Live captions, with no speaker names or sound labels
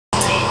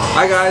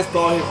Hi guys,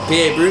 Paul here from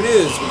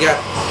PABrewNews. We got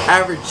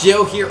Average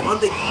Joe here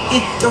on the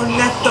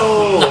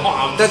interneto.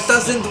 No, that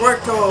doesn't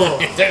work.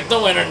 There's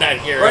no internet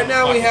here. Right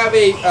now we have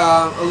a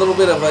little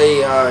bit of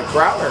a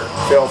growler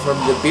fill from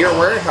the Beer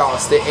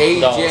Warehouse, the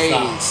AJ's. No,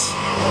 it's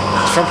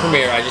from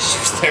Premier. I just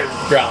used their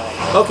growler.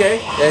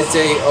 Okay, it's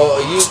a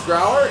used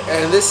growler,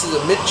 and this is a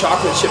mint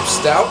chocolate chip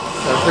stout.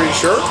 I'm pretty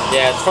sure.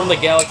 Yeah, it's from the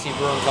Galaxy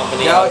Brewing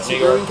Company. Galaxy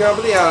Brewing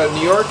Company out of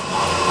New York.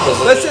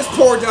 Let's just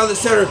pour it down the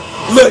center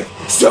like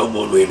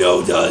someone we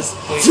know does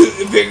to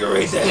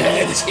invigorate the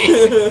head.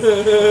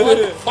 What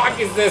the fuck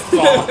is this,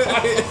 Paul? What the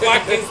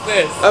fuck is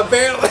this?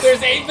 Apparently,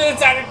 there's 8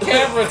 minutes on your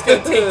camera. It's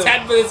gonna take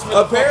 10 minutes. For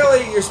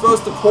apparently, you're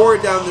supposed to pour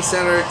it down the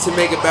center to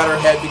make a better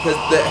head because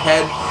the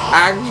head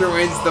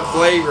actuates the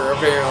flavor.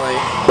 Apparently.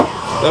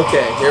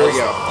 Okay, here we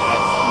go.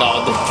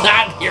 No,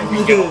 not here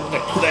we go.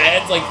 The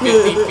head's like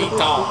 15 feet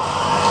tall.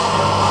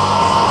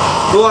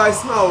 Well, I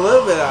smell a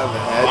little bit out of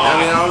the head. I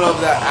mean, I don't know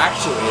if that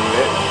actuated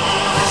it.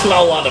 I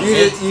smell a lot of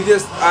mint. You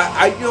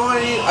know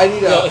what I need? I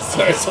need a...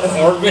 There's some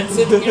ornaments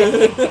in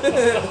here.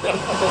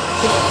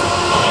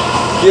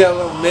 Yeah, a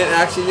little mint.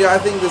 Actually, yeah, I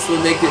think this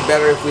would make it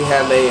better if we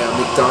had a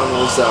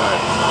McDonald's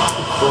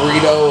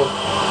burrito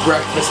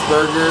breakfast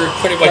burger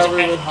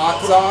covered with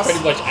hot sauce.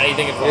 Pretty much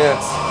anything it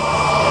wants. Yes.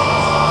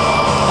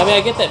 I mean,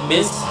 I get that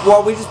mint.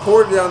 Well, we just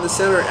poured it down the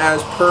center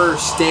as per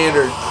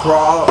standard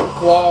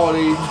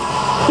quality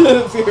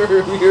beer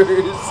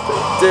reviewers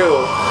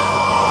do.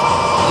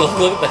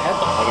 Look at the head.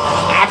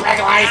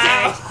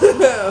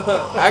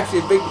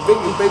 Actually, big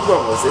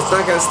bubbles. It's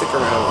not gonna stick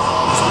around.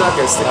 It's not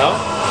gonna stick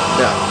around.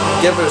 No.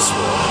 Give it a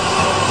swirl.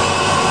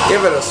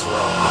 Give it a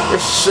swirl.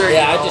 You're sure.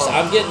 Yeah,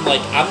 I'm getting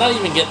like, I'm not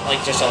even getting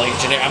like just like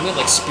generic. I'm getting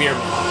like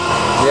spearmint.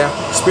 Yeah,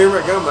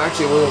 spearmint gum.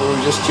 Actually, we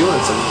were just chewing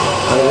some.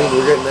 I think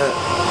we're getting that.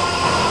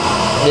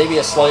 Maybe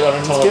a slight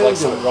undertone of like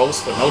some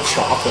roast, but no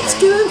chocolate. Let's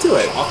get into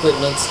it. Chocolate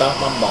mint stop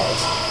my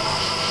balls.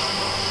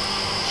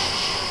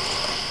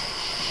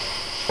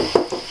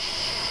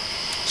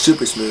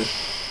 Super smooth.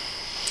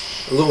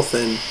 A little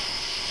thin.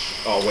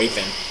 Oh, way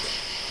thin.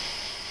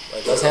 But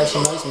it does have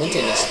some nice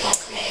mintiness.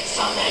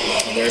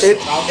 It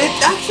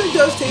actually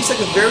does taste like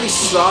a very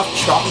soft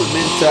chocolate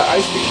mint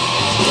ice cream.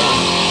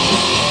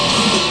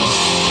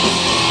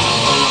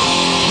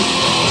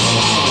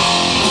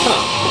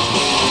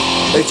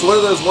 It's one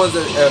of those ones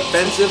that are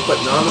offensive but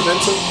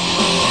non-offensive.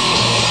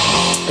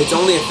 It's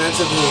only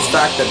offensive in the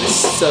fact that it's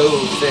so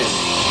thin.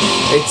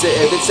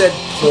 If it said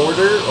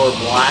porter or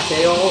black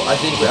ale, I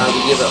think I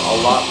would give it a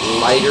lot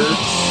lighter.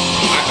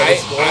 I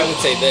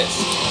would say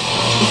this.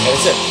 If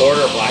it said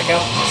porter or black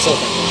ale, I still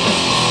think it's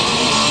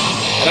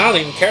thin. And I don't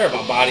even care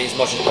about body as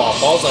much as Paul.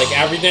 Paul's like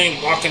everything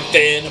fucking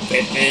thin, a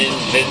bit thin,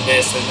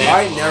 this and that.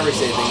 I never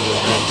say things are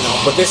thin.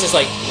 No, but this is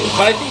like,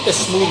 but I think the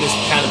smoothness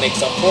kind of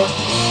makes up for it.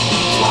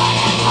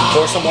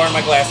 Pour some more in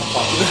my glass of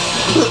pump.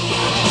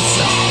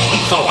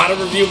 I want to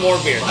review more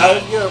beer. I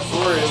was gonna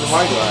pour it in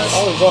my glass.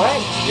 Oh, go ahead.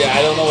 Yeah,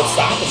 I don't know what's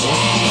stopping me.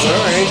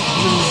 Alright.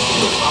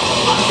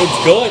 It's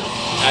good.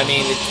 I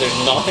mean, there's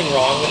nothing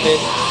wrong with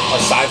it,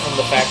 aside from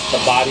the fact that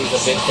the body's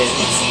a bit thin.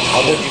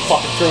 I wouldn't be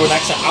fucking through an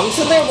extra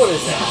ounce in there. What is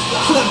that?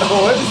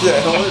 What is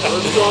that?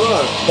 What's going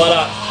on? But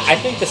I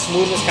think the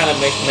smoothness kind of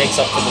makes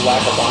up for the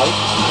lack of body.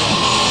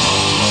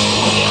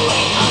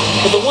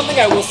 But the one thing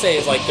I will say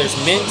is, like, there's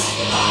mint,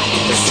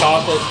 there's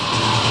chocolate.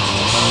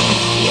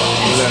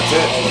 And that's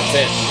it. And that's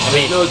it. I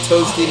mean, no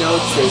toasty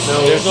notes.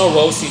 There's no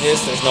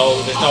roastiness. There's no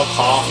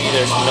coffee.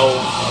 There's no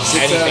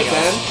anything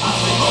else.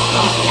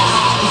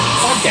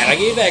 Fuck that! I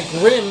gave that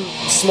Grim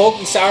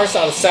Smoky Sour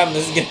out of 7.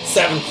 This is getting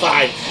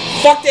 7.5.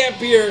 Fuck that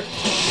beer.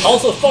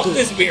 Also, fuck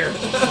this beer.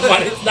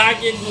 But it's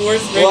not getting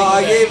worse. Well,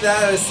 I gave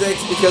that a 6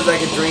 because I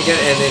could drink it,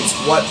 and it's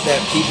what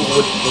that people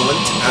would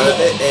want out of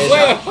it. And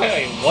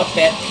wait. What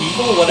that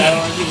people? What I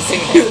don't even say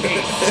what that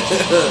means.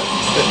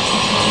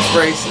 It's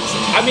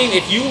racism. I mean,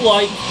 if you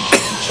like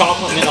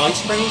chocolate mint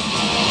ice cream,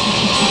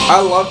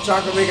 I love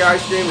chocolate mint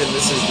ice cream, and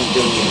this isn't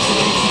doing it for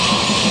me.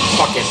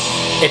 Fuck it.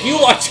 If you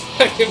like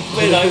chocolate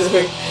mint ice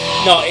cream,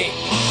 no,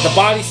 the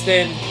body's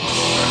thin.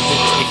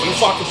 If you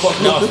fucking put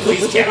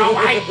please get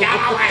away, get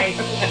away.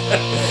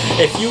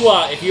 If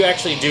you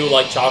actually do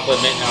like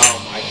chocolate mint, oh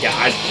my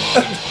god.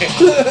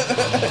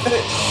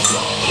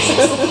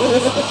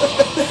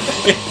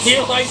 If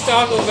you like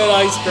chocolate mint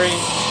ice cream,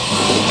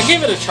 I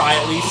give it a try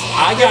at least.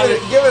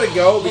 Give it a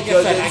go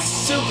because it's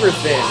super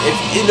thin. If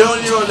you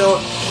don't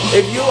know,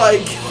 if you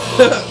like,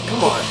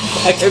 come on.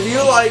 If you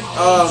like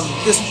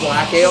just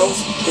black ales,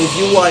 if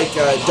you like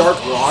dark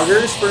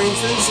lagers, for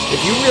instance,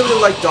 if you really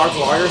like dark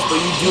lagers, but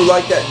you do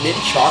like that mint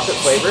chocolate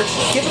flavor,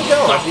 give it a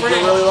go. I think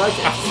you'll really like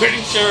it. I'm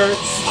pretty sure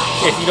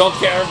if you don't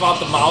care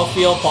about the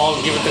mouthfeel, Paul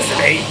will give it this an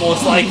 8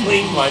 most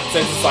likely. But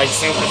since it's like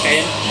super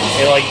thin,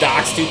 it like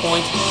docks 2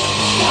 points.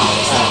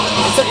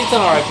 It's an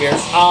alright beer.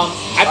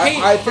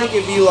 I think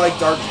if you like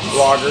dark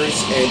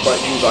lagers but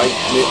you like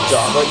mint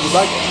chocolate, you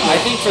like it. I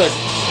think for the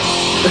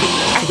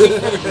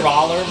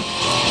growler,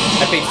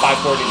 I paid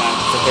 $5.49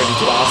 for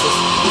 32 ounces.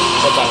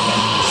 That's not bad.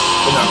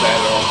 Not bad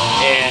at all.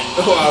 And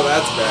wow,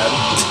 that's bad.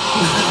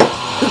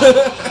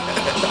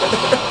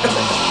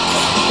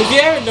 If you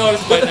haven't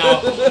noticed by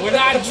now, we're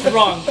not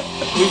drunk.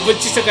 We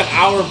just took an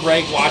hour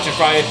break watching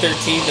Friday the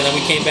 13th, and then we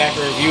came back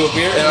to review a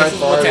beer, and this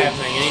is what's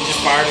happening. And he just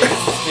farted.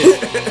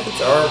 It's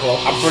horrible.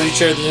 I'm pretty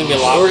sure there's gonna be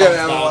a lot. We're gonna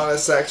have a lot of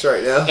sex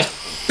right now.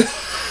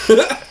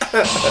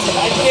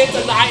 I can't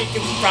deny it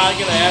because it's probably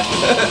gonna happen.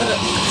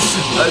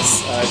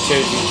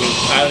 Cheers, you two.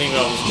 I don't even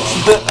know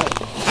who's going.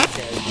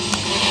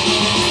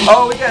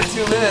 Oh, we got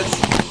 2 minutes.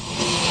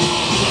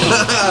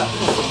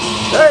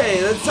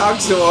 Hey, let's talk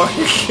some more.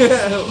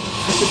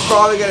 It's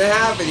probably gonna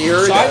happen. You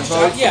heard that,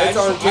 folks. Yeah, I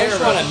just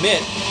want to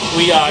admit,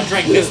 we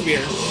drank this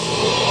beer.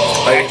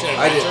 I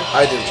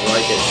didn't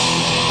like it.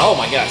 Oh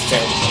my gosh,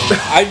 terrible.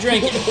 I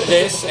drank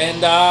this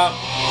and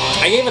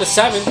I gave it a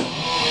 7.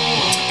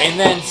 And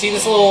then see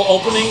this little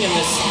opening in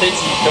this.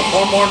 The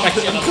pour more in my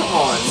chin. Come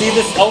on. See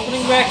this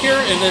opening back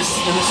here in this.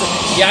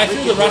 Yeah, I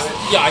threw the rest.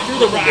 Yeah, I threw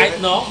the.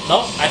 No.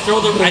 I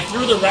threw the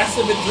rest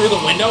of it through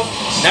the window.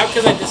 Not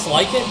because I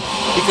dislike it,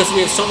 because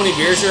we have so many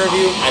beers to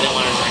review. I didn't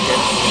want to drink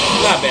it.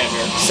 Not a bad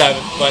beer, 7.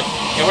 But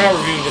yeah, we're not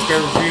reviewing this beer.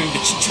 We're reviewing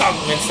the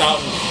chocolate Stout,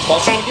 and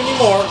Paul's trying to give me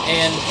more.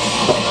 And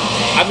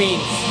I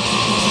mean,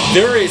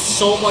 there is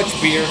so much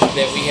beer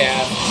that we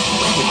have.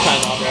 We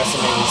kind of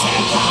underestimated this.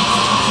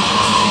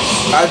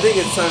 I think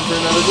it's time for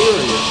another beer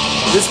review.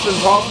 This has been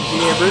Paul from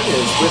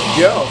PABrewNews with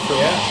Joe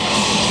from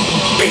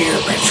Beer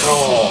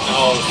Patrol.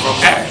 Oh,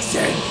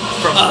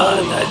 from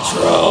on the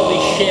troll.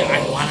 Holy shit,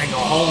 I want to go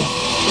home.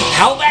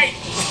 Help me!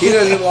 He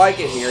doesn't like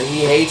it here.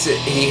 He hates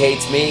it. He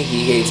hates me.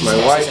 He hates my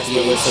wife.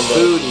 He hates the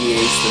food. He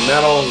hates the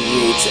metal.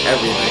 He hates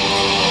everything.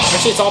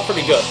 Actually, it's all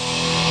pretty good.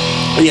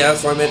 Yeah,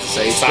 that's what I meant to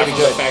say. It's pretty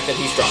good. The fact that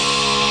he's drunk.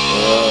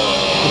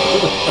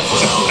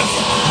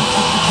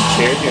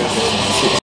 Cheers,